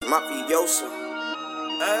Mafioso.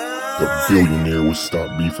 The billionaire would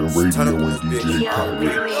stop beefing radio and DJ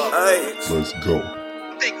Khaled. Let's go.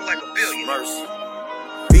 Thinking like a billion. Mercy.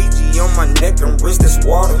 Fiji on my neck and wrist, that's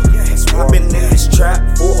water. I've been in this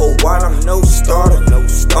trap for a while, I'm no starter.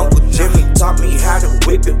 Uncle Jimmy taught me how to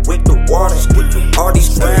whip it with the water. All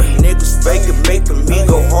these rap niggas faking, making me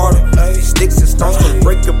go harder. Sticks and stones can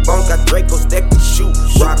break your bones, got Dracos that can shoot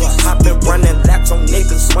rocks. I've been running laps on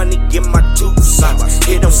niggas, money get my 2 socks.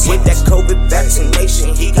 Hit him with that COVID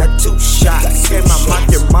vaccination, he got 2 shots. Came out my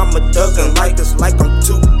dear mama thuggin' like this, like I'm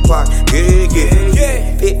Tupac.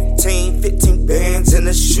 Yeah. 15 bands in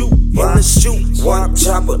the shoot. One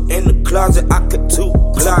chopper in the closet, I could 2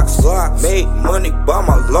 Glocks. Made money by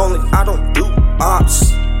my lonely, I don't do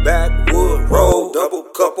ops. Backwood roll, double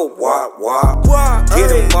couple, wop.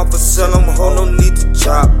 Get him off a sell him, ho, no need to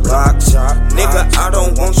chop blocks. Nigga, I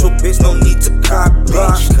don't want your bitch, no need to cop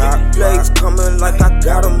blocks. Plays coming like I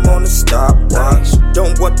got him on the stopwatch.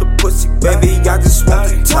 Don't want the pussy, baby, I just want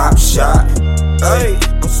the top shot. Ay,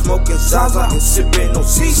 I'm smoking Zaza and sippin' on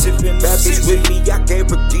Z. Bad bitch with me, I gave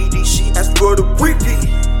her DD, she asked for the repeat.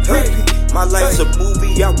 Hey, my life's a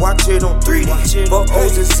movie, I watch it on 3D. For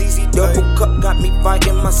O's and ZZ, double cup got me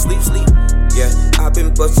fighting my sleep. Yeah, I've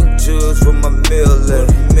been bustin' jugs with my mill at.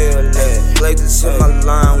 Blazers hit my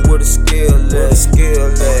line with a skill at.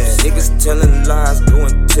 Niggas telling lies,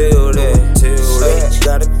 doing till that.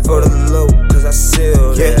 Got it for the low, cause I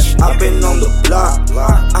sell that. I've been on the block,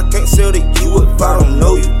 I can't sell to you if I don't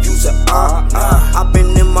know you. Use an I've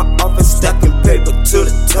been in my office stacking paper to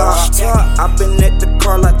the top. I've been at the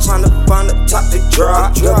car lot trying to find the top to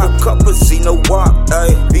drop. Double cup of Zeno walk,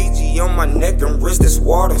 ayy. BG on my neck and wrist, that's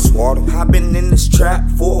water. I've been in this trap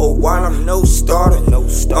for a while, I'm no starter.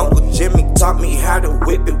 Uncle Jimmy taught me how to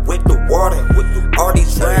whip it with the water. All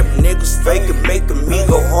these rap niggas faking, making me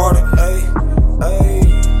go harder.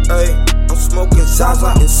 I'm smoking Zaza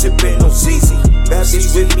and sippin' on ZZ. Bad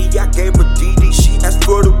bitch with me, I gave her